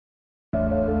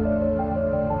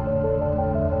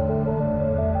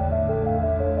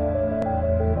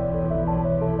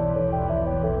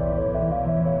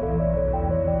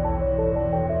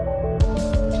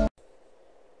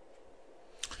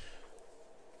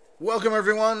Welcome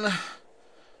everyone,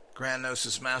 Grand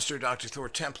Gnosis Master Dr. Thor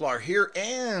Templar here,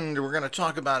 and we're going to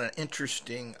talk about an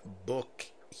interesting book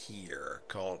here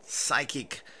called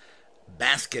Psychic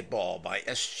Basketball by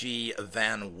S.G.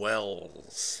 Van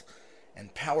Wells.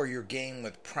 Empower your game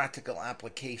with practical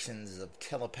applications of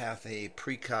telepathy,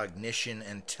 precognition,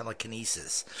 and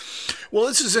telekinesis. Well,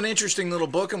 this is an interesting little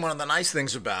book, and one of the nice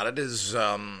things about it is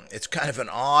it's kind of an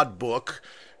odd book,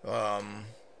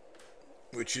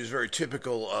 which is very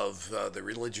typical of the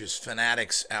religious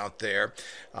fanatics out there.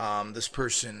 This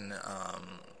person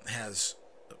has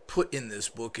put in this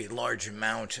book a large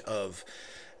amount of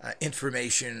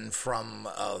information from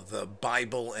the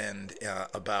Bible and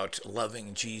about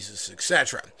loving Jesus,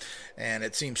 etc. And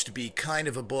it seems to be kind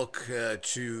of a book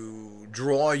to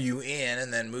draw you in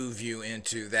and then move you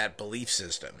into that belief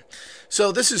system.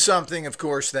 So this is something, of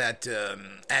course, that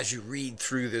as you read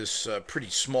through this pretty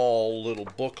small little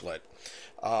booklet,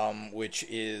 which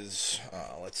is,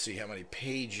 let's see, how many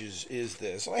pages is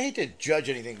this? I hate to judge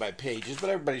anything by pages,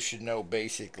 but everybody should know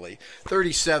basically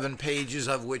 37 pages,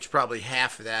 of which probably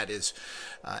half of that is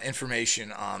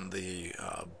information on the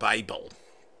Bible.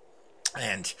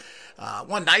 And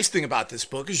one nice thing about this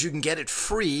book is you can get it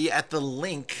free at the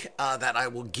link that I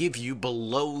will give you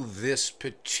below this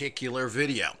particular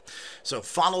video. So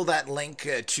follow that link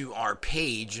to our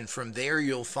page, and from there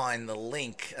you'll find the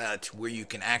link to where you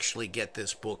can actually get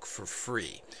this book for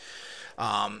free.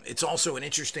 It's also an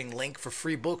interesting link for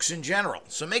free books in general.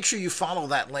 So make sure you follow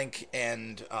that link,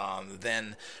 and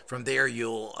then from there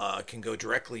you'll can go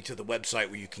directly to the website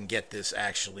where you can get this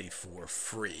actually for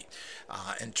free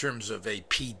in terms of a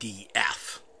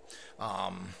PDF.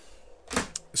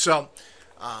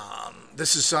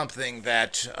 This is something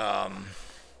that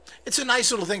it's a nice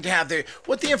little thing to have there.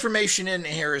 What the information in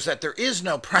here is that there is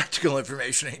no practical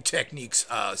information and techniques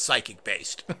psychic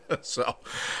based. So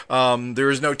there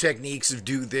is no techniques of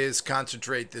do this,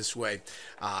 concentrate this way,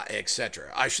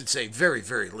 etc. I should say very,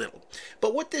 very little.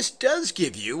 But what this does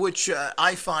give you, which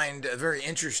I find very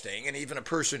interesting, and even a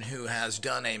person who has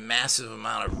done a massive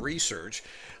amount of research,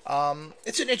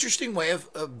 it's an interesting way of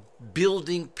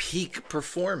building peak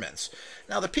performance.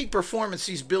 Now, the peak performance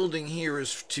he's building here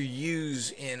is to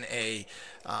use in a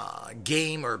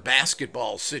game or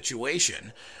basketball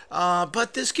situation,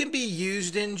 but this can be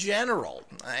used in general.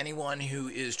 Anyone who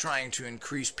is trying to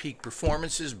increase peak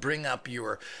performances, bring up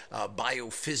your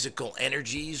biophysical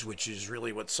energies, which is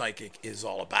really what psychic is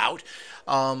all about.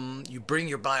 You bring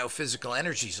your biophysical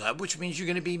energies up, which means you're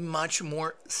going to be much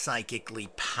more psychically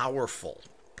powerful.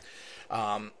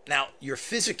 Now, your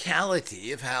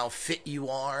physicality of how fit you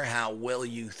are, how well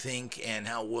you think, and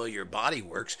how well your body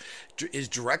works is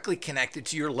directly connected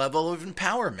to your level of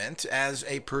empowerment as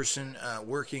a person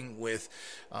working with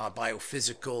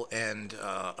biophysical and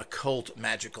occult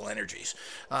magical energies.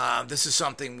 This is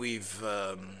something we've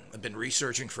been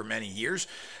researching for many years,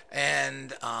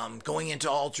 and going into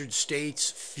altered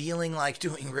states, feeling like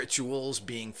doing rituals,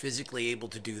 being physically able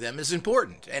to do them is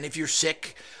important. And if you're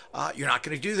sick, you're not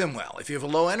going to do them well. If you have a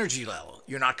low energy level,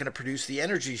 you're not going to produce the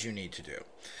energies you need to do.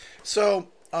 So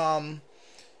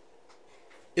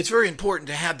it's very important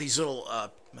to have these little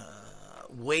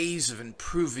ways of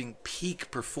improving peak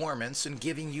performance and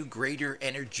giving you greater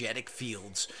energetic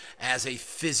fields as a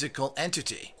physical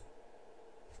entity.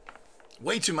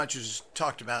 Way too much is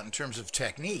talked about in terms of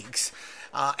techniques,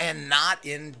 and not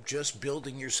in just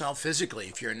building yourself physically.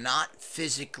 If you're not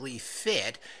physically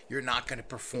fit, you're not going to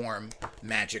perform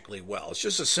magically well. It's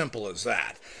just as simple as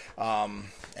that.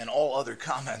 And all other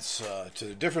comments to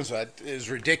the difference of that is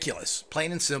ridiculous.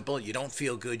 Plain and simple. You don't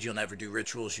feel good, you'll never do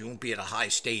rituals. You won't be at a high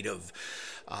state of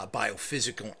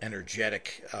biophysical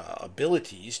energetic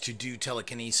abilities to do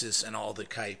telekinesis and all the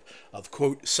type of,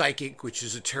 quote, psychic, which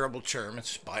is a terrible term.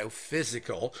 It's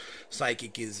biophysical.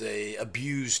 Psychic is a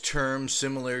abused term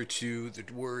similar to the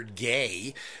word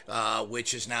gay,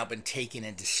 which has now been taken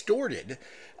and distorted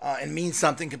and means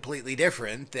something completely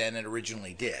different than it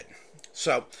originally did.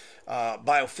 So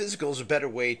biophysical is a better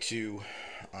way to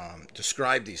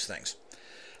describe these things.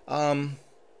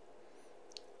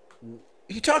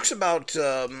 He talks about,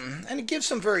 and he gives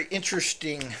some very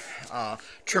interesting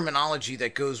terminology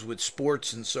that goes with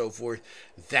sports and so forth: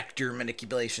 vector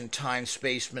manipulation,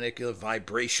 time-space manipulation,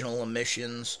 vibrational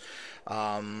emissions.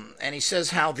 And he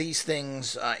says how these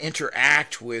things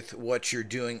interact with what you're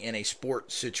doing in a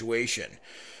sport situation.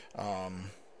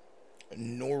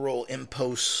 Neural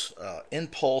impulse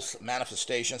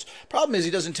manifestations. Problem is,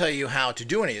 he doesn't tell you how to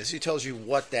do any of this. He tells you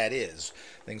what that is.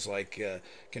 Things like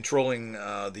controlling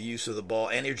the use of the ball,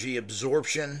 energy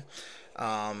absorption,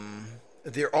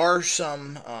 There are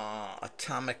some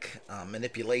atomic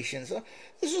manipulations.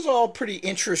 This is all pretty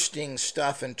interesting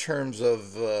stuff in terms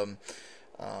of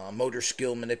motor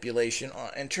skill manipulation,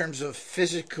 in terms of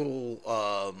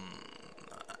physical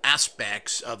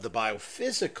aspects of the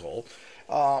biophysical,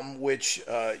 which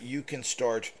you can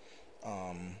start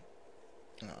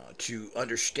to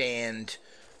understand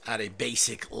at a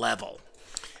basic level.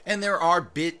 And there are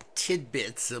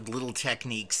tidbits of little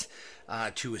techniques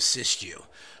to assist you.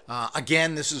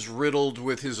 Again, this is riddled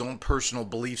with his own personal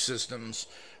belief systems.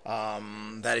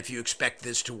 That if you expect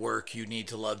this to work, you need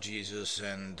to love Jesus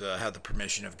and have the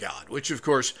permission of God, which of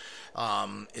course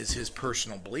is his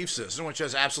personal belief system, which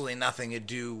has absolutely nothing to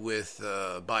do with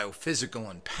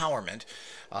biophysical empowerment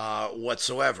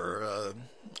whatsoever.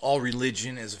 All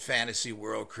religion is a fantasy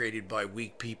world created by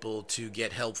weak people to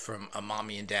get help from a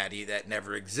mommy and daddy that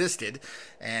never existed.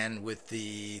 And with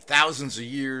the thousands of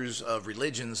years of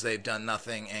religions, they've done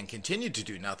nothing and continue to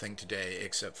do nothing today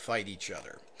except fight each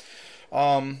other.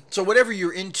 So whatever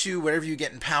you're into, whatever you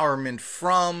get empowerment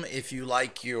from, if you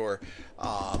like your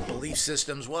belief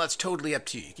systems, well, that's totally up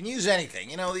to you. You can use anything.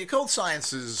 You know, the occult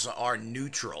sciences are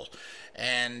neutral.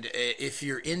 And if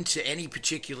you're into any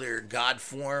particular God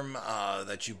form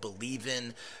that you believe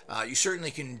in, you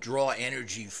certainly can draw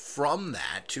energy from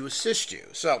that to assist you.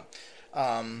 So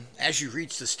as you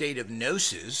reach the state of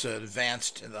gnosis,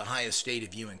 advanced, the highest state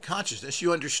of human consciousness,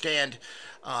 you understand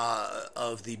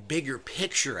of the bigger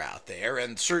picture out there,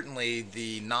 and certainly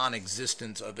the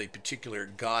non-existence of a particular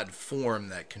God form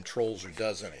that controls or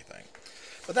does anything.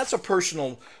 But that's a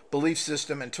personal belief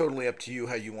system, and totally up to you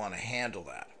how you want to handle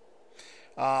that.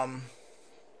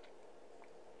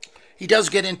 He does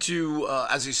get into,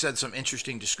 as he said, some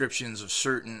interesting descriptions of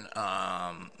certain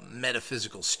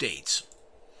metaphysical states.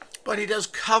 But he does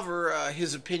cover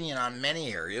his opinion on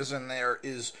many areas, and there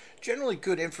is generally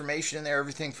good information in there,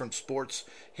 everything from sports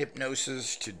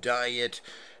hypnosis to diet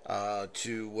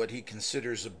to what he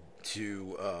considers a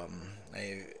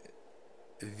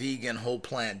vegan whole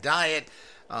plant diet,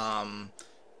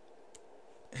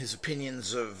 his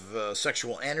opinions of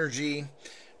sexual energy.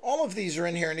 All of these are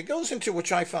in here, and it goes into,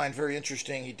 which I find very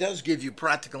interesting, he does give you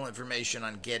practical information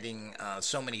on getting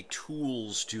so many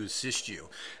tools to assist you.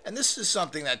 And this is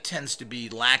something that tends to be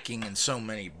lacking in so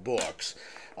many books.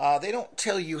 They don't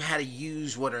tell you how to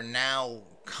use what are now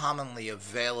commonly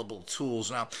available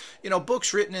tools. Now, you know,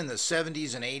 books written in the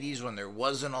 70s and 80s when there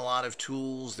wasn't a lot of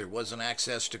tools, there wasn't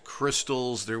access to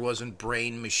crystals, there wasn't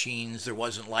brain machines, there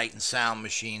wasn't light and sound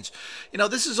machines. You know,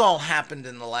 this has all happened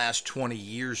in the last 20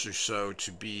 years or so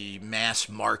to be mass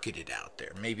marketed out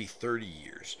there, maybe 30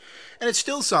 years. And it's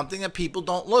still something that people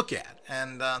don't look at.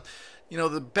 And, you know,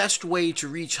 the best way to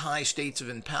reach high states of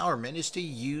empowerment is to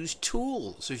use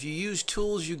tools. If you use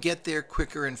tools, you get there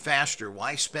quicker and faster.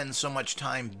 Why spend so much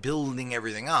time building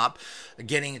everything up,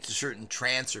 getting into certain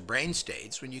trance or brain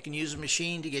states, when you can use a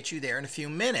machine to get you there in a few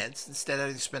minutes instead of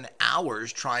having to spend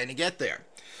hours trying to get there?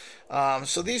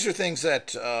 So these are things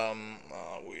that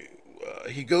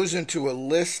he goes into a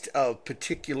list of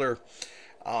particular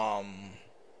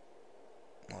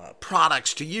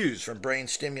products to use, from brain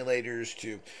stimulators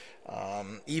to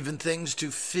even things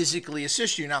to physically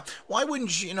assist you. Now, why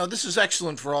wouldn't you, you know, this is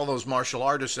excellent for all those martial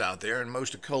artists out there, and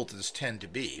most occultists tend to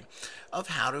be, of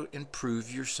how to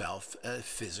improve yourself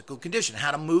physical condition,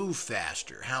 how to move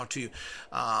faster, how to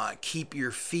keep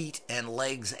your feet and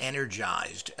legs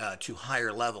energized to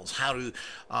higher levels, how to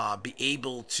be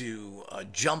able to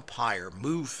jump higher,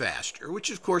 move faster, which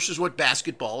of course is what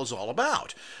basketball is all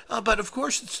about. But of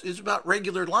course it's about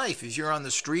regular life. If you're on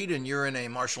the street and you're in a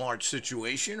martial arts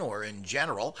situation, or in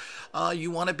general,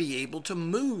 you want to be able to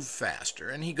move faster.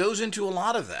 And he goes into a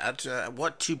lot of that,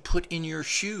 what to put in your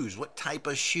shoes, what type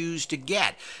of shoes to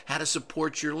get, how to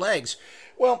support your legs.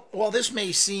 Well, while this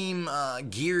may seem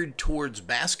geared towards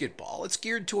basketball, it's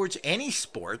geared towards any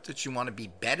sport that you want to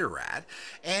be better at.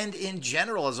 And in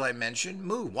general, as I mentioned,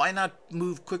 move. Why not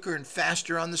move quicker and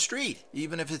faster on the street,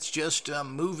 even if it's just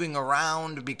moving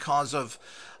around because of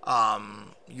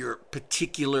your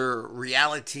particular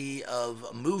reality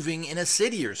of moving in a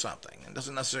city or something. It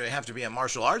doesn't necessarily have to be a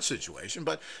martial arts situation,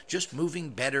 but just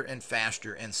moving better and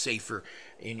faster and safer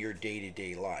in your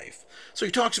day-to-day life. So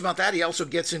he talks about that. He also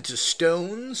gets into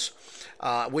stones,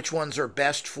 which ones are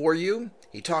best for you.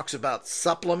 He talks about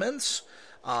supplements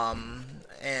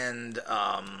and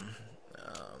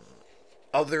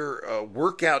other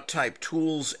workout type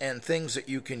tools and things that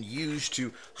you can use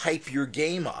to hype your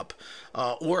game up,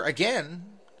 or again,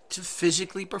 to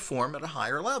physically perform at a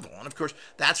higher level. And of course,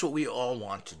 that's what we all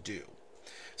want to do.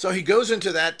 So he goes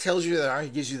into that, tells you that, he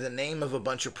gives you the name of a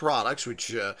bunch of products,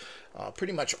 which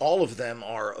pretty much all of them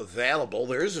are available.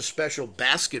 There is a special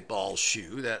basketball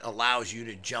shoe that allows you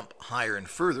to jump higher and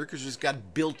further because it's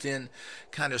got built-in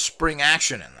kind of spring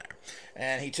action in there.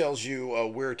 And he tells you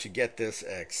where to get this,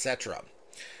 etc.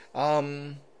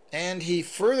 And he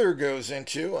further goes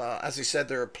into, as I said,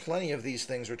 there are plenty of these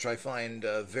things which I find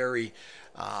very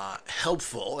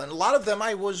helpful, and a lot of them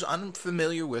I was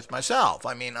unfamiliar with myself.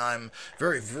 I mean, I'm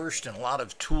very versed in a lot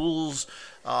of tools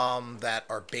that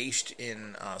are based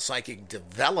in psychic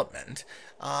development,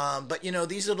 but you know,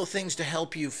 these little things to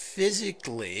help you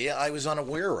physically, I was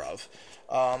unaware of.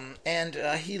 And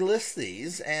he lists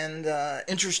these and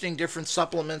interesting different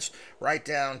supplements right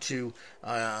down to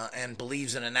and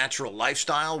believes in a natural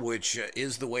lifestyle, which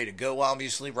is the way to go,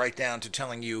 obviously, right down to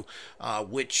telling you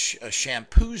which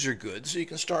shampoos are good so you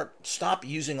can stop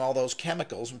using all those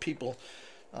chemicals. And people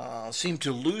seem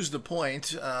to lose the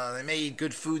point. They may eat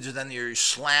good foods and then you're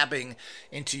slapping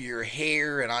into your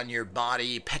hair and on your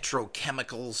body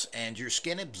petrochemicals, and your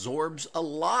skin absorbs a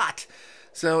lot.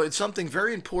 So it's something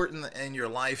very important in your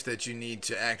life that you need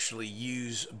to actually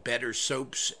use better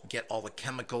soaps, get all the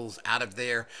chemicals out of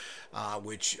there,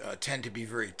 which tend to be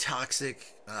very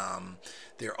toxic.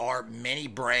 There are many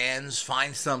brands.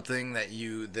 Find something that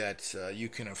you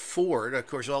can afford. Of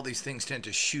course, all these things tend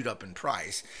to shoot up in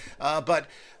price, but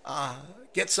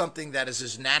get something that is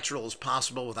as natural as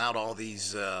possible without all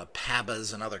these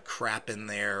PABAs and other crap in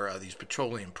there, these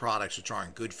petroleum products which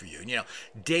aren't good for you. And, you know,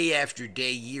 day after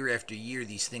day, year after year,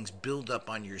 these things build up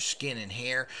on your skin and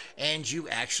hair, and you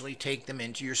actually take them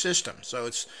into your system. So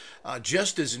it's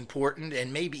just as important,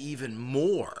 and maybe even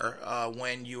more,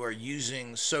 when you are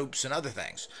using soaps and other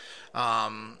things.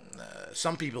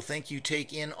 Some people think you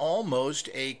take in almost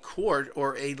a quart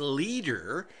or a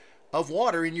liter of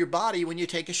water in your body when you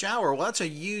take a shower. Well, that's a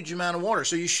huge amount of water.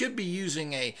 So you should be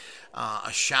using a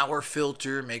shower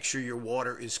filter. Make sure your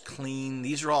water is clean.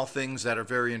 These are all things that are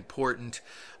very important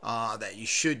that you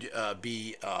should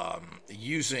be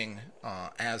using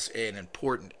as an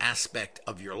important aspect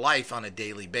of your life on a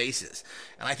daily basis.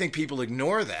 And I think people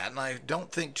ignore that, and I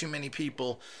don't think too many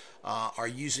people are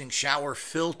using shower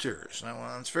filters.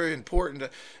 Now, it's very important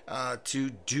to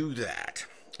do that.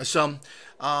 Some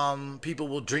people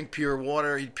will drink pure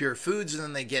water, eat pure foods, and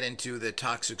then they get into the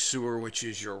toxic sewer, which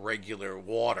is your regular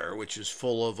water, which is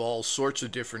full of all sorts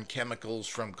of different chemicals,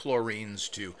 from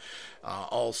chlorines to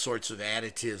all sorts of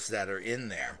additives that are in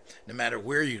there. No matter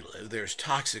where you live, there's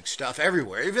toxic stuff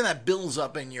everywhere. Even that builds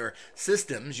up in your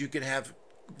systems. You could have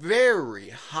very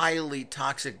highly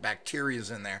toxic bacteria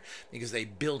in there because they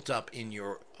built up in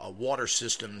your water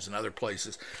systems and other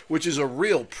places, which is a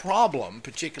real problem,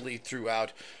 particularly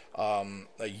throughout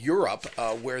Europe,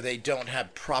 where they don't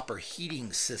have proper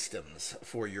heating systems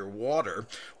for your water,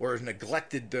 or have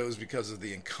neglected those because of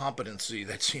the incompetency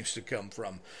that seems to come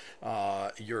from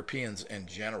Europeans in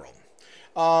general.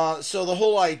 So the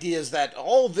whole idea is that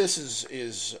all this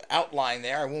is outlined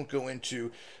there. I won't go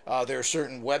into, there are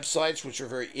certain websites which are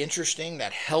very interesting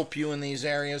that help you in these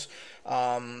areas,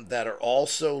 that are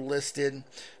also listed,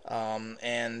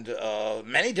 and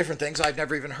many different things I've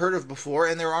never even heard of before.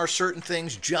 And there are certain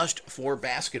things just for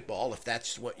basketball, if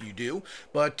that's what you do.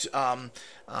 But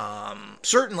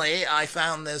certainly I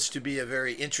found this to be a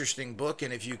very interesting book,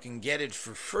 and if you can get it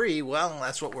for free, well,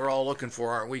 that's what we're all looking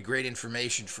for, aren't we? Great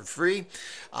information for free.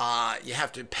 You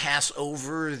have to pass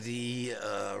over the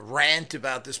rant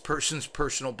about this person's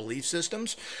personal belief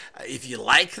systems. If you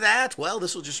like that, well,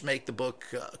 this will just make the book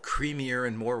creamier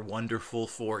and more wonderful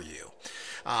for you.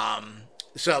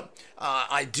 So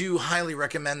I do highly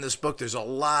recommend this book. There's a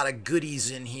lot of goodies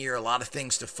in here, a lot of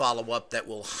things to follow up that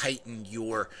will heighten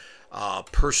your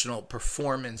personal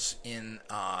performance in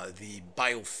the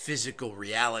biophysical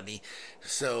reality.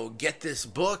 So get this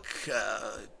book,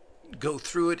 go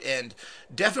through it, and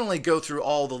definitely go through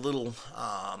all the little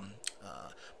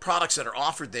products that are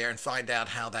offered there and find out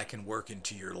how that can work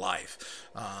into your life.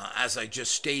 As I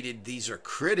just stated, these are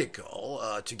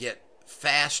critical to get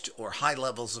fast or high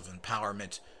levels of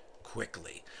empowerment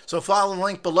quickly. So follow the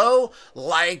link below,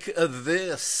 like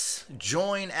this,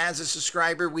 join as a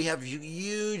subscriber. We have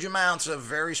huge amounts of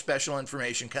very special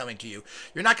information coming to you.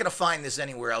 You're not going to find this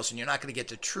anywhere else, and you're not going to get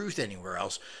the truth anywhere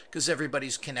else, because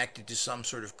everybody's connected to some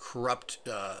sort of corrupt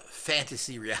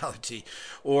fantasy reality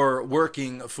or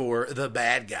working for the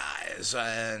bad guys,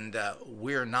 and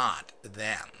we're not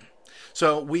them.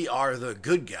 So we are the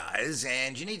good guys,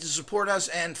 and you need to support us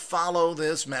and follow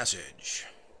this message.